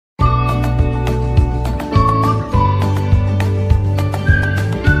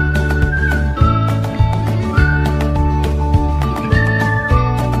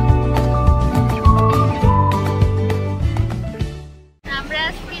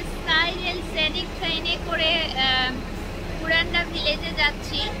করে কুরান্ডা ভিলেজে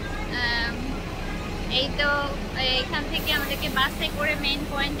যাচ্ছি। এই তো এখান থেকে আমাদেরকে বাসে করে মেইন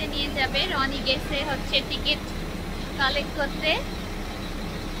পয়েন্টে নিয়ে যাবে। রনি গেছে হচ্ছে টিকিট কালেক্ট করতে।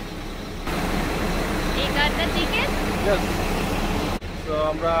 এই কার্ডটা টিকিট, তো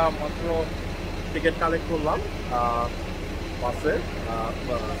আমরা মাত্র টিকিট কালেক্ট করলাম বাসে,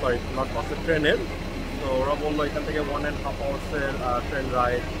 সরি নট বাসে, ট্রেনের। তো ওরা বললো এখান থেকে 1.5 hours-এর ট্রেন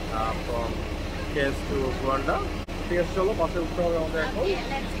রাইড ফ্রম কেন্স টু কুরান্ডা। ঠিক আছে, চলো বাসে উঠতে হবে আমাদের এখন,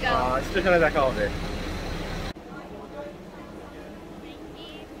 স্টেশনে দেখা হবে।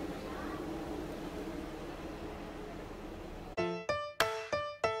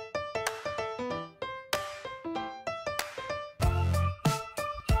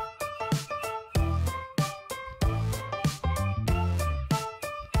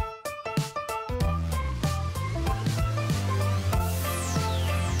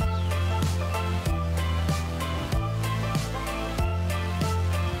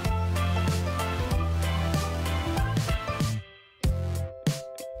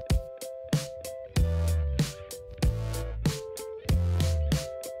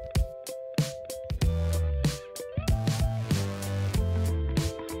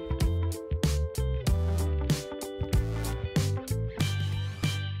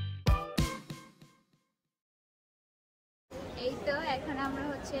 এই তো এখন আমরা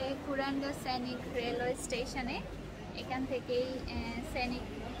হচ্ছে কুরান্ডা সেনিক রেলওয়ে স্টেশনে। এখান থেকেই সেনিক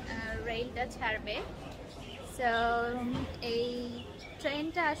রেলটা ছাড়বে। সো এই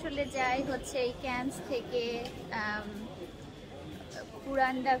ট্রেনটা আসলে যায় হচ্ছে এই ক্যান্স থেকে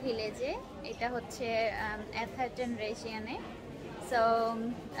কুরান্ডা ভিলেজে। এটা হচ্ছে অ্যাথারটন রিজিয়নে। সো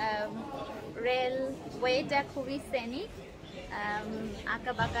রেলওয়েটা খুবই সেনিক,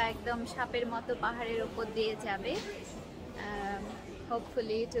 আঁকা বাঁকা একদম সাপের মতো পাহাড়ের উপর দিয়ে যাবে।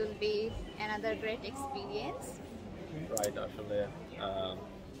 Hopefully it will be another great experience. Right, আসলে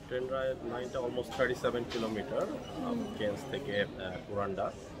ট্রেন রাইড লাইনটা অলমোস্ট 37 কিলোমিটার কেন্স থেকে কুরান্ডা,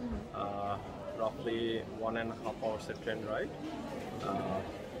 রাফলি 1.5 hours-এর ট্রেন রাইড।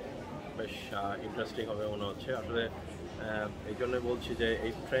 বেশ ইন্টারেস্টিং হবে মনে হচ্ছে। আসলে এই জন্য বলছি যে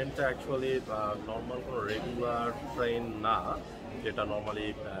এই ট্রেনটা অ্যাকচুয়ালি নর্মাল কোনো রেগুলার ট্রেন না, যেটা নর্মালি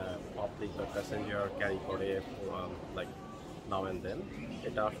পাবলিক বা প্যাসেঞ্জার ক্যারি করে লাইক নাও অ্যান্ড দেন।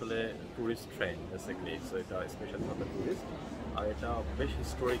 এটা আসলে ট্যুরিস্ট ট্রেন বেসিক্যালি। সো এটা স্পেশালি ফর দ্য ট্যুরিস্ট, আর এটা বেশ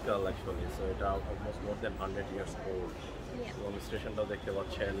হিস্টোরিক্যাল অ্যাকচুয়ালি। সো এটা অলমোস্ট মোর দেন 100 years old। এবং স্টেশনটাও দেখতে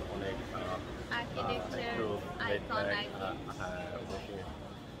পাচ্ছেন অনেক একটু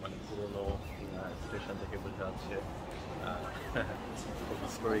মানে পুরোনো স্টেশন থেকে বোঝা যাচ্ছে। খুব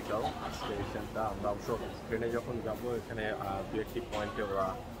হিস্টোরিক্যাল স্টেশনটা। আমরা অবশ্য ট্রেনে যখন যাবো এখানে দু একটি পয়েন্টে ওরা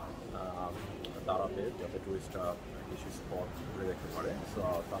দাঁড়াবে যাতে টুরিস্টরা কিছু স্পট ঘুরে দেখতে পারে। সো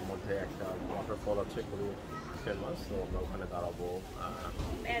তার মধ্যে একটা ওয়াটারফল আছে খুবই ফেমাস, তো আমরা ওখানে দাঁড়াবো,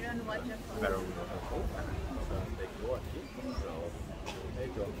 ব্যারন ওয়াটারফল দেখবো আর কি। তো এই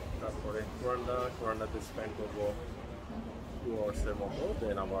তো তারপরে কুরান্ডাতে স্পেন্ড করবো 2 hours-এর মতো।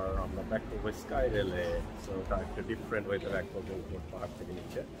 দেন আবার আমরা ব্যাক করবো স্কাইরেলে। সো ওটা একটা ডিফারেন্ট ওয়েতে ব্যাক করবো পাহাড় থেকে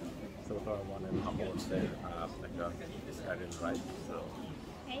নিচে। সো ওটা 1.5 hours-এর একটা স্কাইরেল ride. So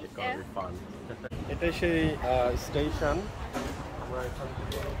it's gonna be fun. এটাই সেই স্টেশন। আমরা এখান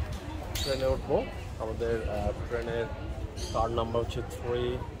থেকে ট্রেনে উঠবো। আমাদের ট্রেনের কার নাম্বার হচ্ছে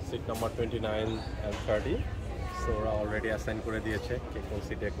 3, সিট নাম্বার 29 and 30। সো ওরা অলরেডি অ্যাসাইন করে দিয়েছে কে কোন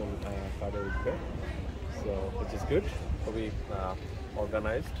সিটে কোন কারে উঠবে। সো which is good, খুবই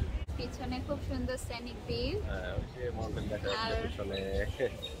অর্গানাইজড। পিছনে খুব সুন্দর সেনিক ভিউ। যে মাউন্টেন দেখা যাচ্ছে পিছনে।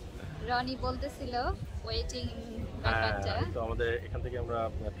 রনি বলতেছিল ওয়েটিং। তো আমাদের এখান থেকে আমরা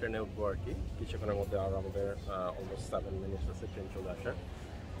ট্রেনে উঠবো আর কি কিছুক্ষণের মধ্যে। আর আমাদের অলমোস্ট 7 minutes আছে ট্রেন চলে আসার।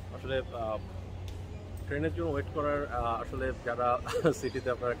 আসলে ট্রেনের জন্য ওয়েট করার, আসলে যারা সিটিতে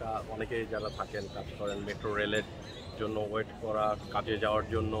আপনারা অনেকেই যারা থাকেন কাজ করেন, মেট্রো রেলের জন্য ওয়েট করা, কাজে যাওয়ার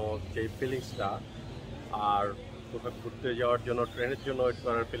জন্য যেই ফিলিংসটা, আর কোথাও ঘুরতে যাওয়ার জন্য ট্রেনের জন্য ওয়েট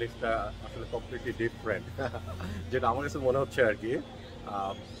করার ফিলিংসটা আসলে কমপ্লিটলি ডিফারেন্ট। যেটা আমার কাছে মনে হচ্ছে আর কি,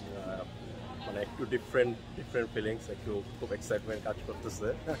 মানে একটু ডিফারেন্ট ফিলিংস, একটু খুব এক্সাইটমেন্ট কাজ করতেছে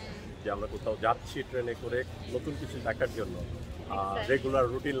যে আমরা কোথাও যাচ্ছি ট্রেনে করে নতুন কিছু দেখার জন্য, রেগুলার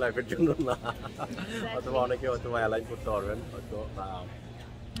রুটিন লাইফের জন্য না। অথবা অনেকে হয়তো অ্যালাইন করতে পারবেন হয়তো,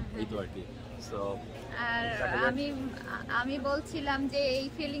 এই তো আর কি। সো আর আমি বলছিলাম যে এই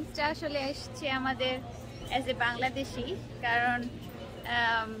ফিলিংসটা আসলে এসছে আমাদের অ্যাজ এ বাংলাদেশি, কারণ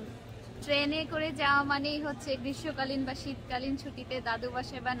ট্রেনে করে যাওয়া মানেই হচ্ছে গ্রীষ্মকালীন বা শীতকালীন ছুটিতে দাদু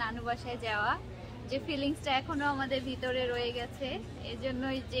বাসায় বা নানু বাসায় যাওয়া। যে ফিলিংসটা এখনো আমাদের ভিতরে রয়ে গেছে,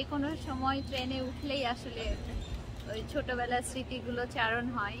 এজন্যই যে কোনো সময় ট্রেনে উঠলেই আসলে ওই ছোটবেলার স্মৃতিগুলো চারণ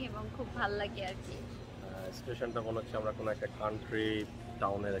হয় এবং খুব ভাল লাগে আর কি। স্টেশনটা মনে হচ্ছে আমরা কোনো একটা কান্ট্রি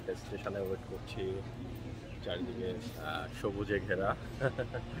টাউনের একটা স্টেশনে ওয়েট করছি, চারিদিকে সবুজে ঘেরা।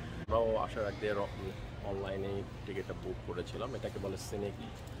 আমরাও আসার আগে অনলাইনে টিকিটটা বুক করেছিলাম। এটাকে বলে সিনিক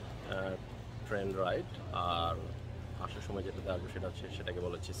ট্রেন রাইড, আর আসার সময় যেটা আসবে সেটাকে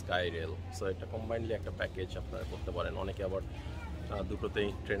বলে হচ্ছে স্কাই রেল। সো এটা কম্বাইনলি একটা প্যাকেজ আপনারা করতে পারেন। অনেকে আবার দুটোতেই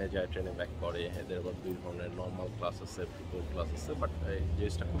ট্রেনে যায়, ট্রেনে ব্যাক করে। এদের আবার দুই ধরনের নর্মাল ক্লাস আছে, পিপল ক্লাস আছে। বাট এই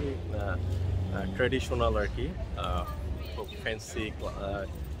জিনিসটা খুবই ট্রেডিশনাল আর কি, খুব ফ্যান্সি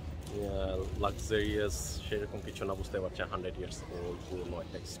লাক্সারিয়াস সেরকম কিছু না, বুঝতে পারছেন 100 ইয়ার্স ওল্ড পুরনো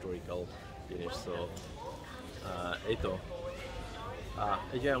একটা হিস্টোরিক্যাল জিনিস। সো এই তো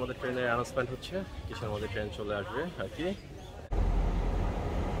এই যে আমাদের ট্রেনের অ্যানাউন্সমেন্ট হচ্ছে, কিছুর মধ্যে ট্রেন চলে আসবে আর কি।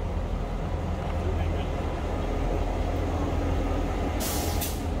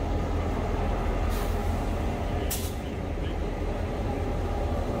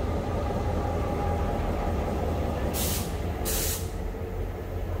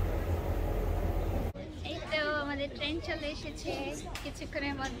 ট্রেন চলে এসেছে,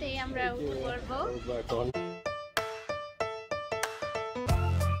 কিছুক্ষণের মধ্যেই আমরা উঠে পড়বো।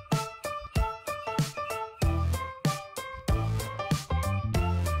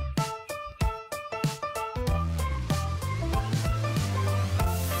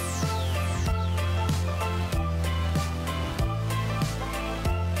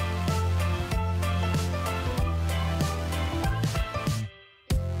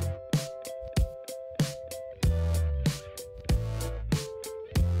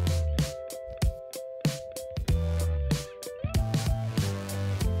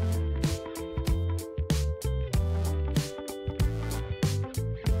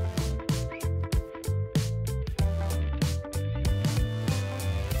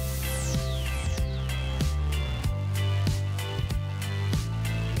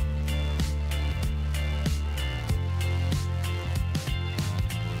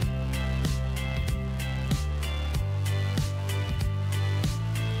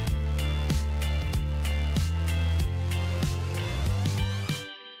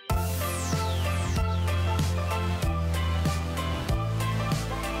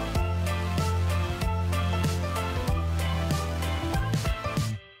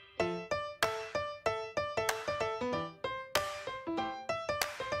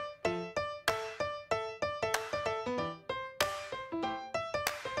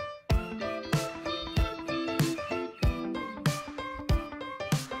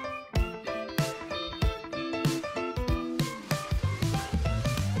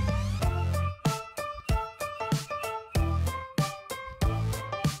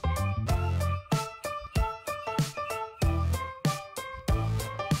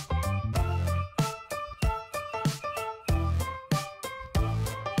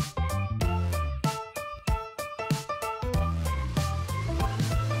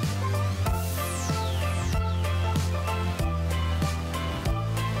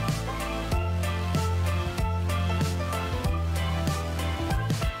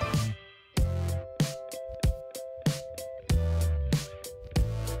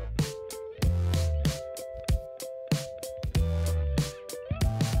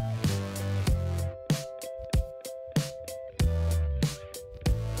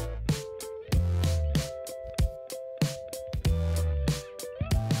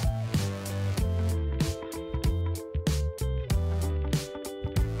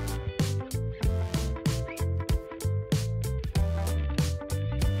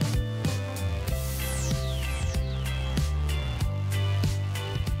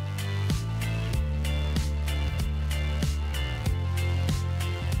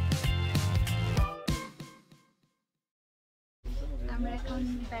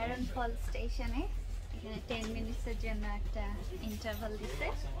 Barron Falls Station এখানে 10 মিনিটসের জন্য একটা ইন্টারভাল দিছে।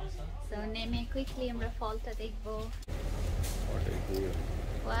 সো নেমে কুইকলি আমরা ফলটা দেখবো।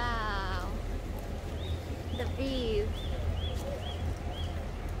 Wow, the view.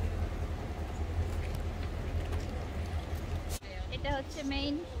 এটা হচ্ছে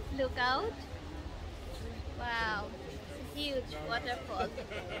main lookout. Wow, huge waterfall.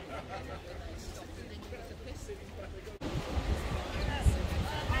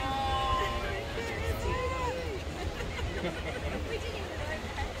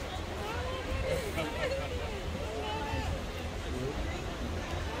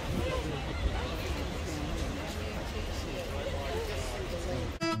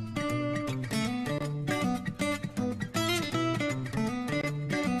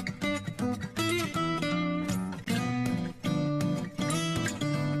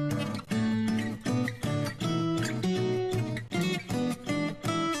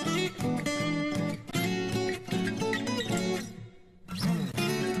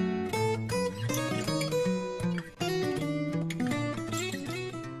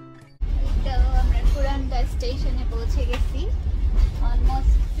 স্টেশনে পৌঁছে গেছি।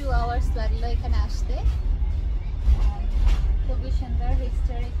 অলমোস্ট 2 আওয়ার্স লাগলো এখানে আসতে। খুবই সুন্দর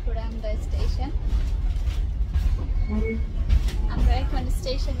হিস্টোরিক কুরান্ডা স্টেশন। আমরা এখন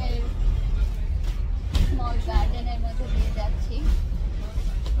স্টেশনের স্মল গার্ডেনের মধ্যে দিয়ে যাচ্ছি।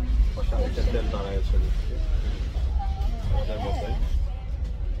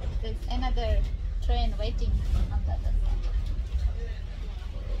 There's another train waiting on the other side.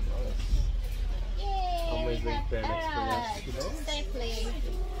 Yay! Amazing train experience, you know? Safely.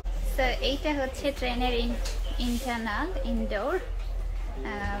 So, এইটা হচ্ছে ট্রেনের internal indoor.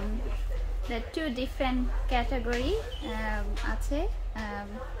 There are two different category আছে।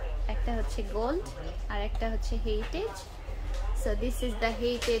 একটা হচ্ছে gold আর একটা হচ্ছে heritage. So this is the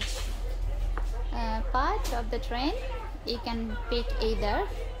heritage part of the train. You can pick either.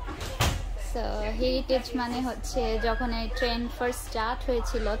 So heritage মানে হচ্ছে যখন এই ট্রেন ফার্স্ট স্টার্ট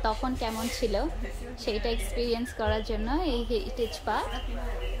হয়েছিল তখন কেমন ছিল সেটা এক্সপিরিয়েন্স করার জন্য এই হেরিটেজ পার্ট।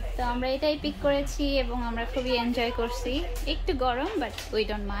 তো আমরা এটাই পিক করেছি এবং আমরা খুবই এনজয় করছি। একটু গরম বাট উই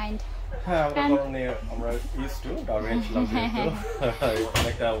ডোন্ট মাইন্ড। হ্যাঁ, আমরা ইউজ টু অরেঞ্জ লাভলি তো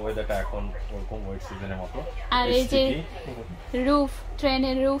অনেকটা ওয়েদারটা এখন ওরকম ওয়েট সিজনের মতো। আর এই যে রুফ,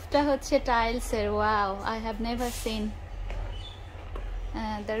 ট্রেনের রুফটা হচ্ছে টাইলসের। Wow, I have never seen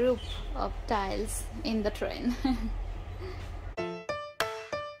the roof of tiles in the train.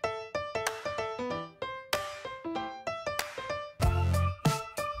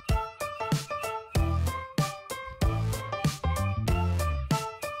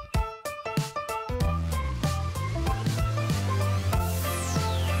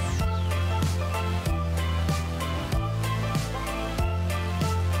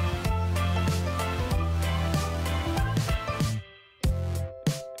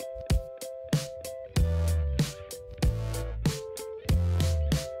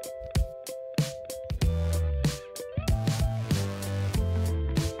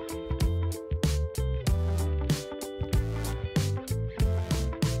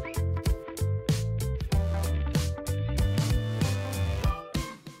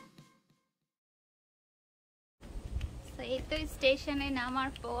 এই তো স্টেশনে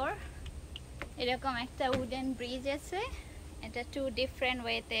নামার পর এরকম একটা উডেন ব্রিজ আছে। এটা টু ডিফারেন্ট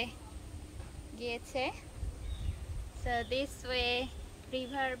ওয়েতে গিয়েছে। So this way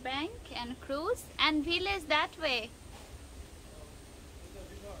river bank and cruise and village that way.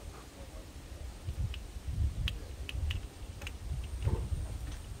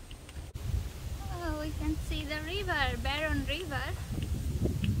 Oh, we can see the river, Barron River.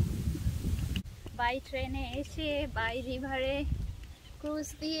 By ট্রেনে এসে বাই রিভারে ক্রুজ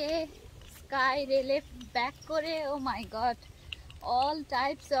দিয়ে স্কাই রেলে ব্যাক করে, ও মাই god, all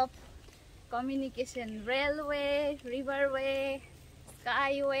types of communication, railway, রিভারওয়ে,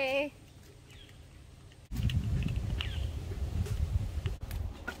 skyway.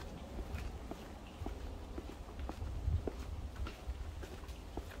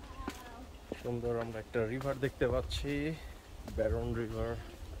 সুন্দর আমরা একটা river দেখতে পাচ্ছি, ব্যারন রিভার।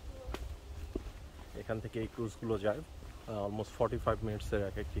 এখান থেকে এই ক্রুজগুলো যায়, অলমোস্ট 45 মিনিটসের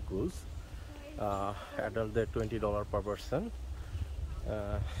এক একটি ক্রুজ। অ্যাডাল্টদের $20 per person.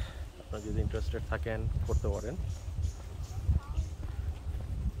 আপনারা যদি ইন্টারেস্টেড থাকেন করতে পারেন।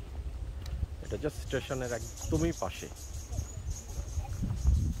 এটা জাস্ট স্টেশনের একদমই পাশে।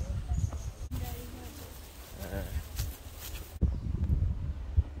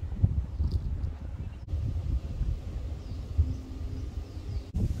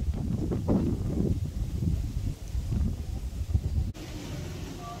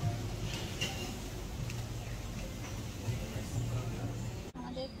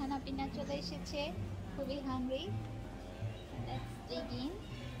 খানা পিনা চলে এসেছে, খুবই হাংরি।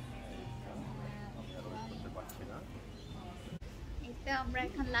 এটা আমরা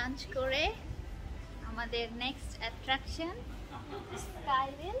এখন লাঞ্চ করে আমাদের নেক্সট অ্যাট্রাকশন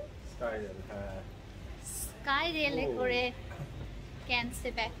স্কাইরেল। স্কাইরেলে করে ক্যান্সে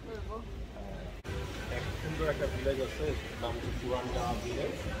ব্যাক করবো। সুন্দর একটা ভিলেজ আছে, নাম হচ্ছে কুরান্ডা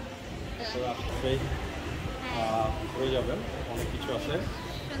ভিলেজ। ঘুরে যাবেন, অনেক কিছু আছে,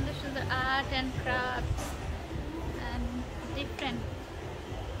 সুন্দর সুন্দর art and crafts and different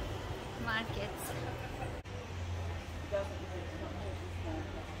markets.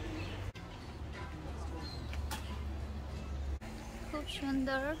 খুব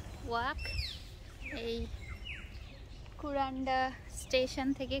সুন্দর ওয়াক। এই কুরান্ডা স্টেশন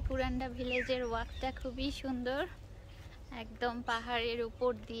থেকে কুরান্ডা ভিলেজের ওয়াকটা খুবই সুন্দর, একদম পাহাড়ের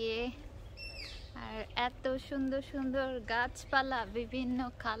উপর দিয়ে। আর এত সুন্দর সুন্দর গাছপালা, বিভিন্ন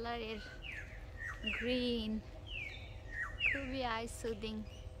কালারের, গ্রিন, খুবই আই সুদিং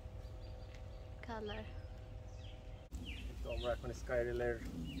কালার। আমরা এখন স্কাইরেলের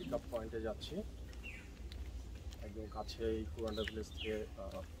পিকআপ পয়েন্টে যাচ্ছি। একদম কাছে এই কুরান্ডা ভিলেজ থেকে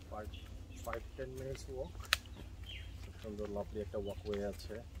 5-10 মিনিটস ওয়াক। সুন্দর লাভলি একটা ওয়াকওয়ে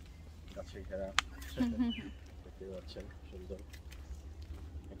আছে, গাছে ঘেরা, দেখতে পাচ্ছেন সুন্দর।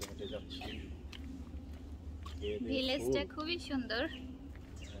 হেঁটে হেঁটে যাচ্ছি। ভিলেজটা খুবই সুন্দর,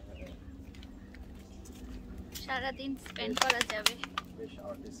 সারাদিন স্পেন্ড করা যাবে। বেশ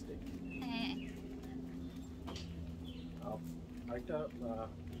আর্টিস্টিক। হ্যাঁ, আরেকটা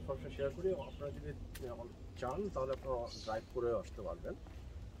ইনফরমেশন শেয়ার করি, আপনারা যদি চান তাহলে আপনারা ড্রাইভ করে আসতে পারবেন।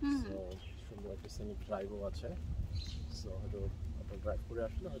 সো সুন্দর একটা সিনিক ড্রাইভও আছে। সো হয়তো আপনারা ড্রাইভ করে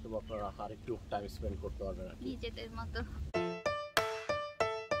আসলে হয়তো আপনারা আর একটু টাইম স্পেন্ড করতে পারবেন আর কি, নিজেদের মতো।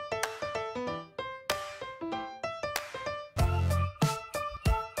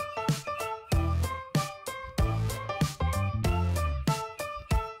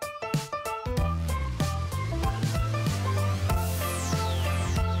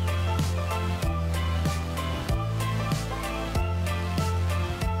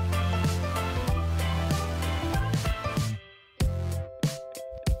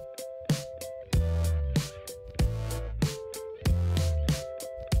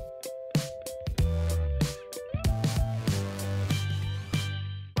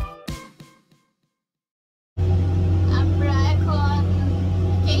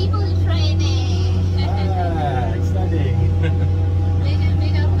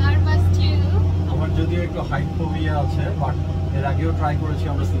 হাইট ফোবিয়া আছে, বাট এর আগেও ট্রাই করেছি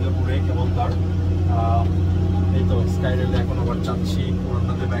আমরা সিঙ্গাপুরে কেবলকার। এই তো স্কাইরেলে এখন আবার যাচ্ছি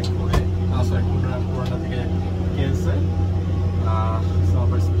কুরান্ডাতে ব্যাক করে, সরি কুরান্ডা থেকে কেলসে।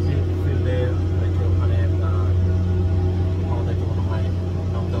 আবার ফিল্ডে ওখানে আমাদেরকে মনে হয়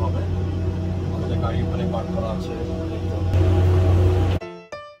নামতে হবে, আমাদের গাড়ি ওখানে পার্ক করা আছে।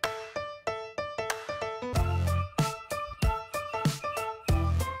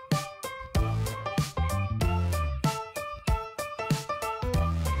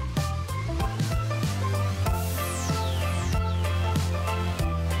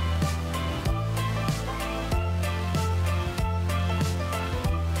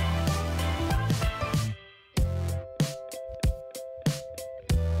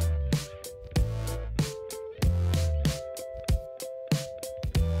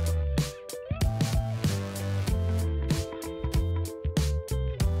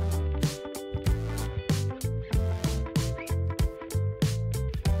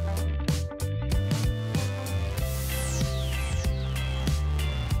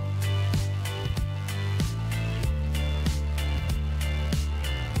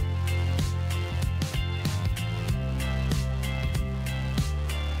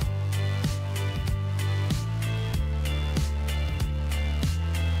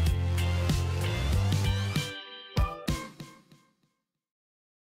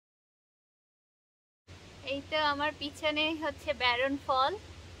 এই তো আমার পিছনে হচ্ছে ব্যারন ফল,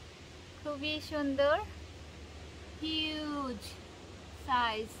 খুবই সুন্দর, হিউজ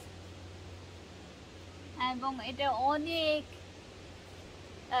সাইজ, এবং এটা অনেক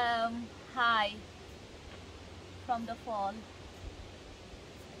high from the fall,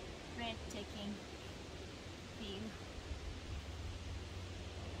 ব্রেথটেকিং view.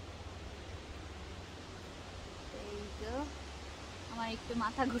 এই তো আমার একটু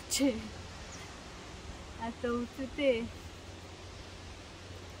মাথা ঘুরছে এত উঁচুতে।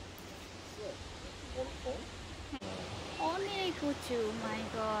 অনেক উঁচু, মাই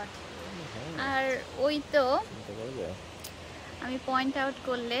গড। আর ওই তো আমি পয়েন্ট আউট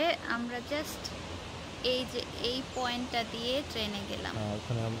করলে আমরা জাস্ট এই যে এই পয়েন্টটা দিয়ে ট্রেনে গেলাম।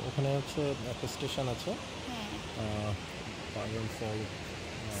 ওখানে হচ্ছে একটা স্টেশন আছে, হ্যাঁ, বারন ফল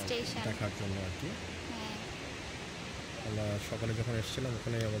স্টেশন দেখার জন্য আর কি। হ্যাঁ, আমরা সকালে যখন এসেছিলাম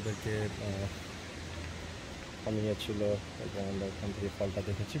ওখানে আমাদেরকে ছিল এবং আমরা ওখান থেকে ফলটা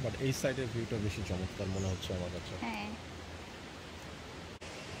দেখেছি, বাট এই সাইডের ভিউটা বেশি চমৎকার মনে হচ্ছে আমার কাছে। হ্যাঁ,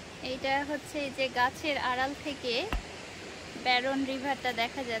 এইটা হচ্ছে এই যে গাছের আড়াল থেকে ব্যারন রিভারটা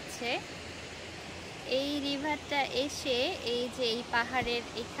দেখা যাচ্ছে। এই রিভারটা এসে এই যে এই পাহাড়ের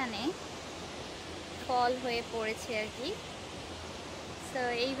এখানে ফল হয়ে পড়েছে আর কি। সো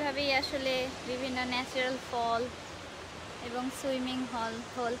এইভাবেই আসলে বিভিন্ন ন্যাচারাল ফল এবং সুইমিং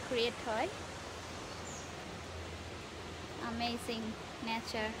হল ক্রিয়েট হয়। Amazing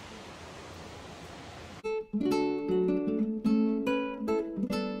nature.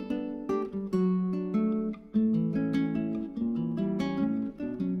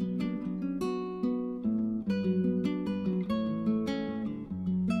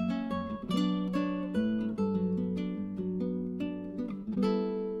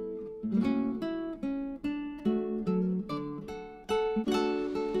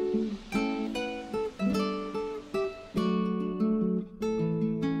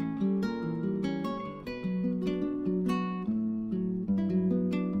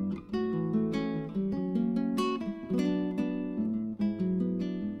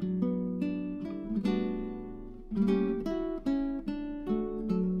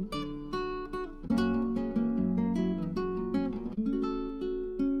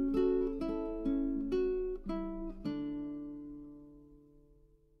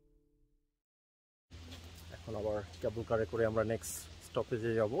 এখন আবার কেবল কারে করে আমরা নেক্সট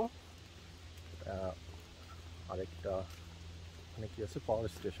স্টপেজে যাব। আরেকটা মানে কি আছে, পাওয়ার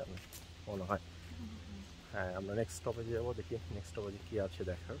স্টেশন মনে হয়। হ্যাঁ, আমরা নেক্সট স্টপেজে যাবো, দেখি নেক্সট স্টপেজে কী আছে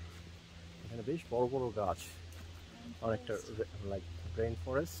দেখার। এখানে বেশ বড় বড় গাছ, অনেকটা লাইক রেইন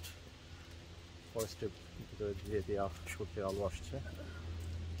ফরেস্টের ভিতরে দিয়ে দেওয়া সূর্যের আলো আসছে,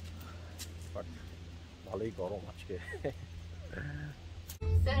 বাট ভালোই গরম আজকে।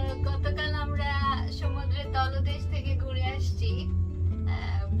 গতকাল আমরা সমুদ্রের তলদেশ থেকে ঘুরে আসছি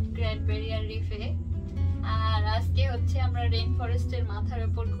গ্রেট ব্যারিয়ার রিফে, আর আজকে হচ্ছে আমরা রেইন ফরেস্টের মাথার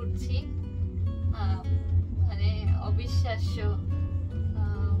উপর ঘুরছি। মানে অবিশ্বাস্য,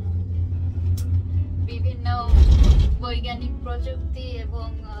 বিভিন্ন বৈজ্ঞানিক প্রযুক্তি এবং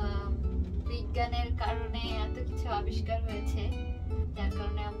বিজ্ঞানের কারণে এত কিছু আবিষ্কার হয়েছে, যার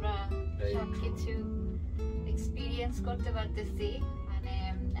কারণে আমরা সবকিছু এক্সপিরিয়েন্স করতে পারতেছি। মানে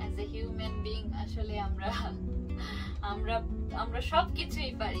অ্যাজ এ হিউম্যান বিং আসলে আমরা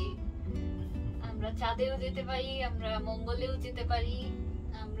সবকিছুই পারি। আমরা চাঁদেও যেতে পারি, আমরা মঙ্গলেও যেতে পারি,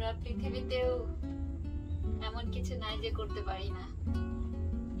 আমরা পৃথিবীতেও এমন কিছু নাই যে করতে পারি না।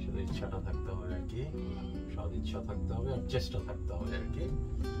 শুধু ইচ্ছাটা থাকতে হবে আর কি, সব ইচ্ছা থাকতে হবে আর চেষ্টা থাকতে হবে আর কি।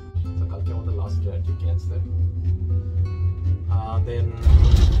 তো কালকে আমাদের লাস্ট ডে আর কি cancer, then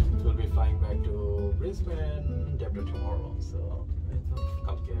we'll be flying back to Brisbane day after tomorrow. So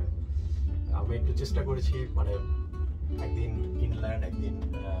কালকে আমি একটু চেষ্টা করেছি, মানে একদিন ইনল্যান্ড, একদিন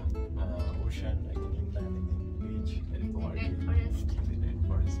ওশান, একদিন ইনল্যান্ড, একদিন বিচ, এরকম আর কি, rain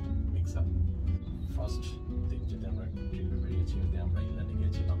forest mix up. First দিন যেটা আমরা ট্রিপে বেরিয়েছি, ওতে আমরা ইনল্যান্ডে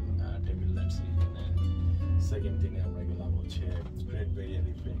গিয়েছিলাম, টেবিল ল্যান্ডস এখানে। সেকেন্ড দিনে আমরা গেলাম হচ্ছে great barrier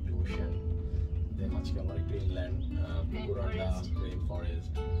reef two ocean. দেন আজকে আমরা একটু ইনল্যান্ড, কুরান্ডা রেইন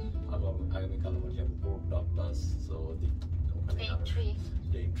ফরেস্ট। আগামীকাল আমরা যাবো পোর্ট ডগলাস, সো ওখানে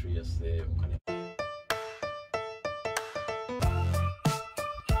ডেইন ট্রি আছে ওখানে।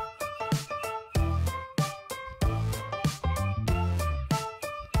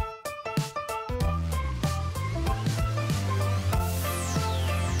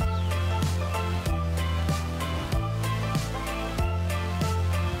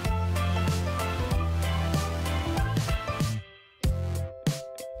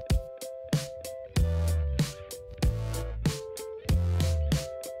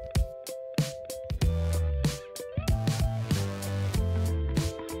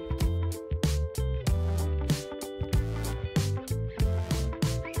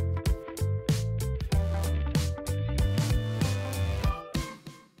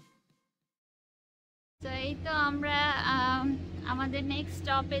 এই তো আমরা আমাদের নেক্সট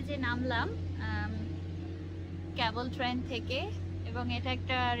স্টপেজে নামলাম কেবল ট্রেন থেকে, এবং এটা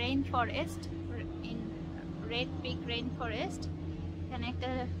একটা rain forest, red pick rain forest. এখানে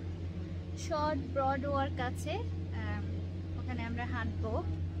একটা শর্ট ব্রড ওয়ার্ক আছে, ওখানে আমরা হাঁটবো।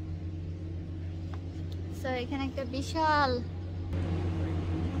 সো এখানে একটা বিশাল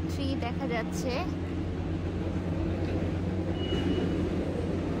ট্রি দেখা যাচ্ছে।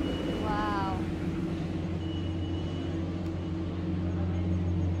 ওয়াও,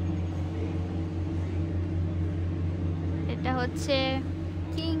 এটা হচ্ছে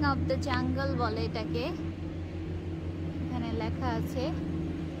কিং অফ দ্য জাঙ্গল বলে এটাকে, এখানে লেখা আছে।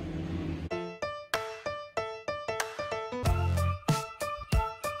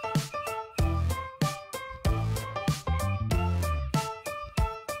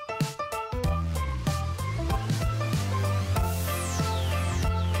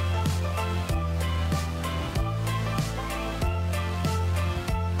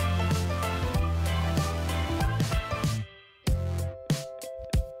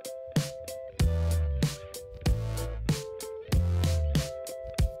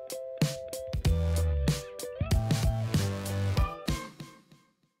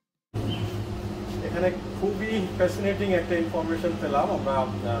 এখানে খুবই ফ্যাসিনেটিং একটা ইনফরমেশন পেলাম আমরা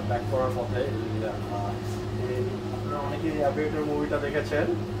ব্যাক করার পথে। আপনারা অনেকেই অ্যাভিয়েটর মুভিটা দেখেছেন।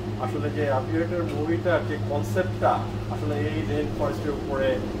 আসলে যে অ্যাভিয়েটর মুভিটার যে কনসেপ্টটা আসলে এই রেইন ফরেস্টের উপরে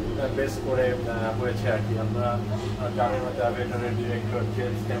বেস করে হয়েছে আর কি। আমরা জানেন হয়তো অ্যাভিয়েটরের ডিরেক্টর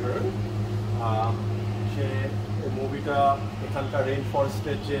জেমস ক্যামেরন, সে মুভিটা এখানকার রেইন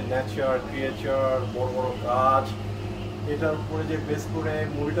ফরেস্টের যে নেচার, ক্রিয়েচার, বড় বড় গাছ, এটার উপরে যে বেস করে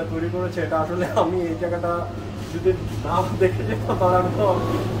মুভিটা তৈরি করেছে। এটা আসলে আমি এই জায়গাটা যদি না দেখে যেতাম তাহলে তো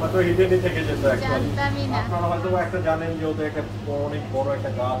হয়তো হিডেনই থেকে যেত। আপনারা হয়তো একটা জানেন যে ওদের একটা অনেক বড়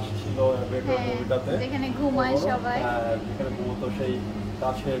একটা গাছ ছিল মুভিটাতে, যেখানে ঘুমায় সবাই, যেখানে ঘুমতো। সেই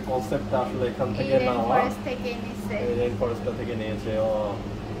গাছের কনসেপ্টটা আসলে এখান থেকে নেওয়া, রেইন ফরেস্টটা থেকে নিয়েছে।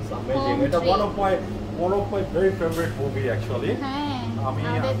 অ্যামেজিং, এটা one of my very favourite movie actually. আমি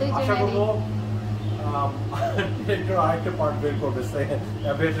আশা করবো director আরেকটা part বের করবে,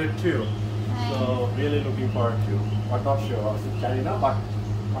 Avatar 2. So really looking forward to. I'm not sure, জানি না, but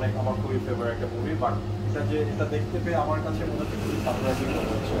অনেক আমার খুবই ফেভারিট একটা মুভি, বাট এটা দেখতে পেয়ে আমার কাছে মনে হচ্ছে খুবই সারপ্রাইজিং মনে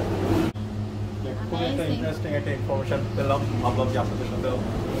হচ্ছে। খুবই একটা ইন্টারেস্টিং একটা ইনফরমেশন পেলাম, ভাবলাম যে আপনাদের সাথে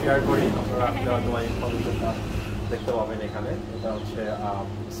শেয়ার করি। আপনারা আসলে হয়তো ইনফরমেশনটা দেখতে পাবেন এখানে। এটা হচ্ছে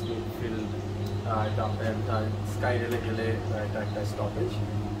স্মিথফিল্ড, এটা আপনার স্কাইরেলে গেলে এটা একটা স্টপেজ,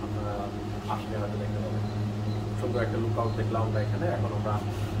 আপনারা আসলে হয়তো দেখতে পাবেন। সুন্দর একটা লুকআউট দেখলাম আমরা এখানে। এখন আমরা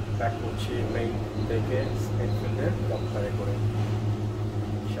ব্যাক করছি মেইন থেকে স্মিথফিল্ডের জবফারে করে।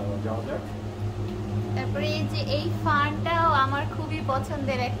 যাওয়া যাক। তারপরে এই ফার্নটাও আমার খুবই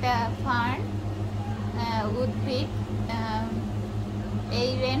পছন্দের একটা ফার্ন, উদ্ভিদ। এই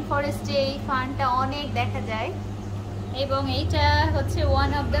রেন ফরেস্টে এই ফার্নটা অনেক দেখা যায়, এবং এইটা হচ্ছে one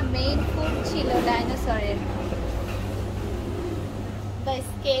of the main food ছিল ডাইনোসরের, the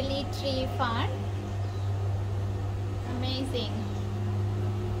scaly tree fern. Amazing.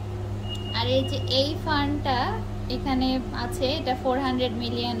 আর এই ফার্নটা এখানে আছে, এটা 400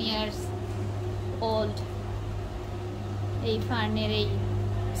 মিলিয়ন ইয়ার্স ওল্ড, এই ফার্নের এই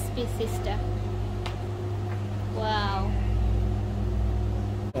স্পিসিসটা। ওয়াও,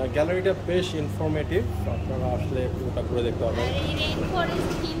 গ্যালারিটা বেশ ইনফরমেটিভ, আপনারা আসলে পুরোটা ঘুরে দেখতে পাবেন। এই রেন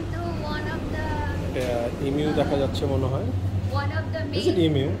ফরেস্ট কিন্তু ওয়ান অফ দ্য ইমিউ দেখা যাচ্ছে মনে হয়, one of the is it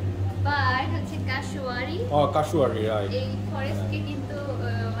EMU? Bird হচ্ছে কাশুয়ারি। কাশুয়ারি, রাইট। এই ফরেস্টকে কিন্তু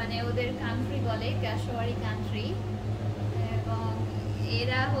মানে ওদের কান্ট্রি বলে, কাশুয়ারি কান্ট্রি। এবং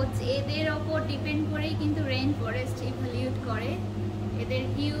এরা হচ্ছে এদের ওপর ডিপেন্ড করেই কিন্তু রেন ফরেস্ট ইভলিউট করে। এদের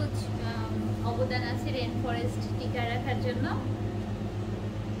হিউজ অবদান আছে রেন ফরেস্ট টিকে রাখার জন্য।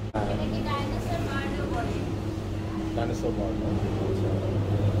 এটাকে ডাইনোসর বার্ডও বলে। Dinosaur bird.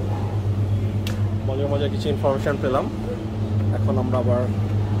 মজার মজার কিছু ইনফরমেশন পেলাম। এখন আমরা আবার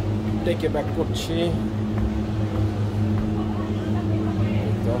টেকে ব্যাক করছি।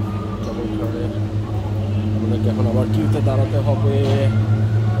 আমাদেরকে এখন আবার কিউতে দাঁড়াতে হবে।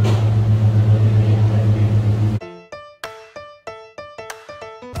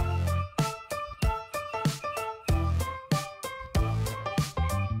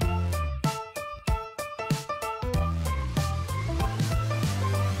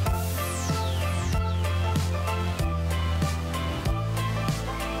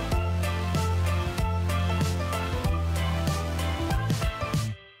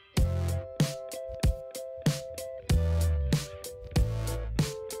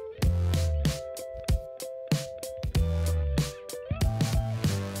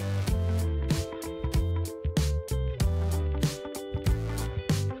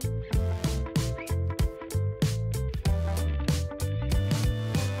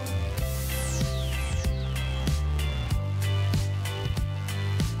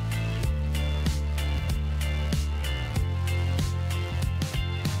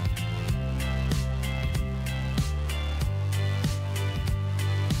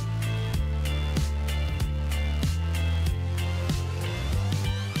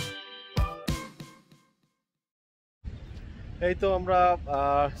 এই তো আমরা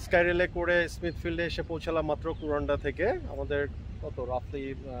স্কাইরেলে করে স্মিথফিল্ডে এসে পৌঁছালাম মাত্র কুরান্ডা থেকে। আমাদের কত রাফলি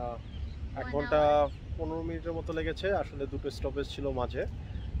 1 ঘন্টা 15 মিনিটের মতো লেগেছে। আসলে দুটো স্টপেজ ছিল মাঝে।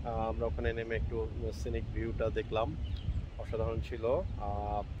 আমরা ওখানে নেমে একটু সিনিক ভিউটা দেখলাম, অসাধারণ ছিল।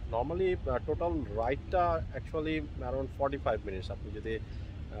 Normally total রাইডটা actually around 45 minutes. আপনি যদি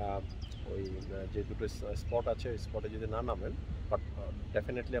ওই যে দুটো স্পট আছে ওই স্পটে যদি না নামেন, বাট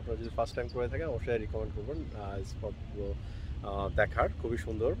ডেফিনেটলি আপনারা যদি ফার্স্ট টাইম করে থাকেন অবশ্যই রিকমেন্ড করবেন স্পটগুলো দেখার। খুবই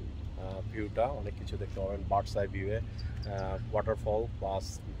সুন্দর ভিউটা, অনেক কিছু দেখতে পাবেন বার্ডস আই ভিউয়ে, ওয়াটারফল প্লাস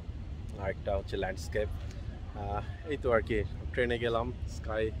আরেকটা হচ্ছে ল্যান্ডস্কেপ। এই তো আর কি, ট্রেনে গেলাম,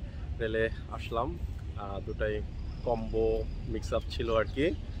 স্কাই রেলে আসলাম, দুটাই কম্বো মিক্স আপ ছিল আর কি।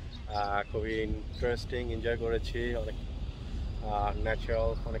 খুবই ইন্টারেস্টিং, এনজয় করেছি, অনেক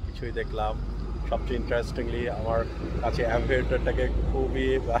ন্যাচারাল অনেক কিছুই দেখলাম। সবচেয়ে ইন্টারেস্টিংলি আমার কাছে অ্যাম্পেটারটাকে খুবই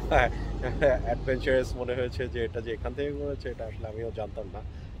অ্যাডভেঞ্চারাস মনে হয়েছে, যে এটা যে এখান থেকে মনে হচ্ছে এটা আসলে আমিও জানতাম না।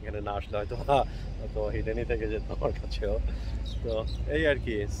 এখানে না আসলে হয়তো তো হিডেনই থেকে যেত আমার কাছেও। তো এই আর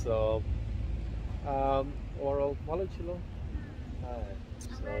কি। সো ওভারঅল ভালো ছিল।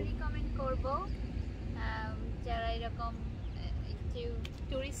 আমরা রিকমেন্ড করব যারা এরকম একটু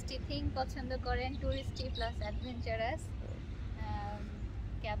টুরিস্টি থিং পছন্দ করেন, টুরিস্টি প্লাস অ্যাডভেঞ্চারাস।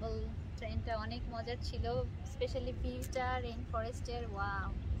 কেবল ট্রেনটা অনেক মজার ছিল, স্পেশালি ভিউটা রেন ফরেস্টের। ওয়াও,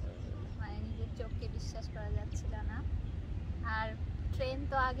 মানে নিজের চোখকে বিশ্বাস করা যাচ্ছিল না। আর ট্রেন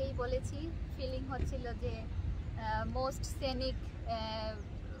তো আগেই বলেছি, ফিলিং হচ্ছিল যে মোস্ট সেনিক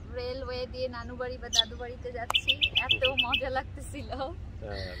রেলওয়ে দিয়ে নানুবাড়ি বা দাদুবাড়িতে যাচ্ছি, এত মজা লাগতেছিল।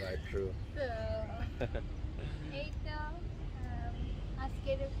 এই তো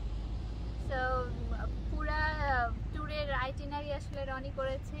আজকের সো পুরা ট্যুরের আইটিনারি আসলে রনি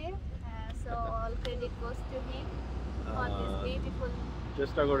করেছে, so all credit goes to him on this beautiful.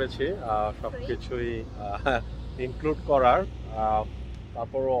 চেষ্টা করেছি সবকিছুই ইনক্লুড করার,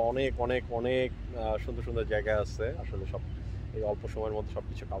 তারপরও অনেক অনেক অনেক সুন্দর সুন্দর জায়গা আছে। আসলে সব এই অল্প সময়ের মধ্যে সব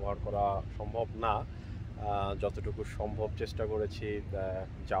কিছু কভার করা সম্ভব না, যতটুকু সম্ভব চেষ্টা করেছি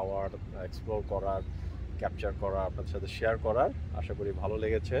যাওয়ার, এক্সপ্লোর করার, ক্যাপচার করার, আপনাদের সাথে শেয়ার করার। আশা করি ভালো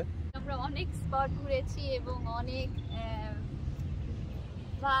লেগেছে। আমরা অনেক স্পট ঘুরেছি এবং অনেক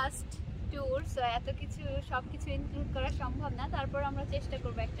ভাস্ট ট্যুর, সো এত কিছু সবকিছু ইনক্লুড করা সম্ভব না, তারপর আমরা চেষ্টা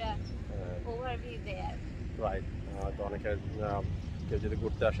করব একটা ওভারভিউ দেয়ার। রাইট, তো অনেকের কেউ যদি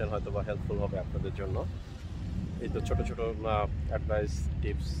ঘুরতে আসেন হয়তো বা হেল্পফুল হবে আপনাদের জন্য। এই তো ছোট ছোট অ্যাডভাইস,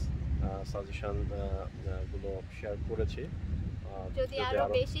 টিপস, সাজেশন গুলো শেয়ার করেছি। যদি আরো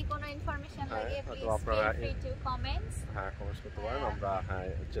বেশি কোনো ইনফরমেশন লাগে please feel free to comments. Comments করতে পারেন, আমরা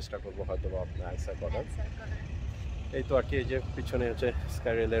চেষ্টা করব হয়তো বা আপনার অ্যানসার করার। এই তো আর কি, এই যে পিছনে হচ্ছে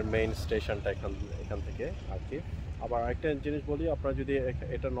স্কাইরেলের মেইন স্টেশনটা, এখান থেকে আর কি। আবার আরেকটা জিনিস বলি, আপনারা যদি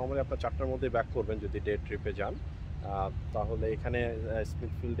এটা নর্মালি আপনার 4টার মধ্যে ব্যাক করবেন যদি ডে ট্রিপে যান, তাহলে এখানে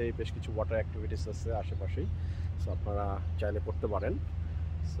স্মিথফিল্ডে বেশ কিছু ওয়াটার অ্যাক্টিভিটিস আছে আশেপাশেই, সো আপনারা চাইলে করতে পারেন।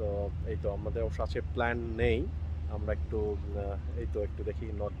 সো এই তো আমাদের অবশ্য আজকে প্ল্যান নেই, আমরা একটু একটু দেখি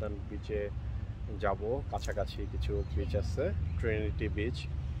নর্দার্ন বিচে যাব। কাছাকাছি কিছু বিচ আছে, ট্রিনিটি বিচ,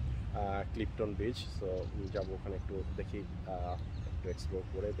 ক্লিপটন বিচ, সো যাব ওখানে একটু দেখি, একটু এক্সপ্লোর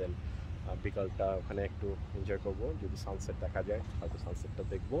করে দেন বিকালটা ওখানে একটু এনজয় করব। যদি সানসেট দেখা যায় হয়তো সানসেটটা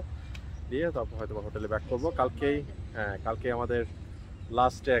দেখবো, দিয়ে তারপর হয়তো হোটেলে ব্যাক করবো। কালকে আমাদের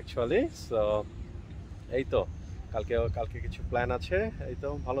লাস্ট ডে অ্যাকচুয়ালি। সো এই তো কালকে কিছু প্ল্যান আছে। এই তো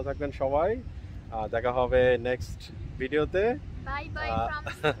ভালো থাকবেন সবাই, দেখা হবে নেক্সট ভিডিওতে। Bye buy from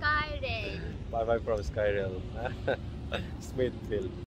স্কাইরেল। Bye buy from স্কাইরেল, স্মিথফিল্ড।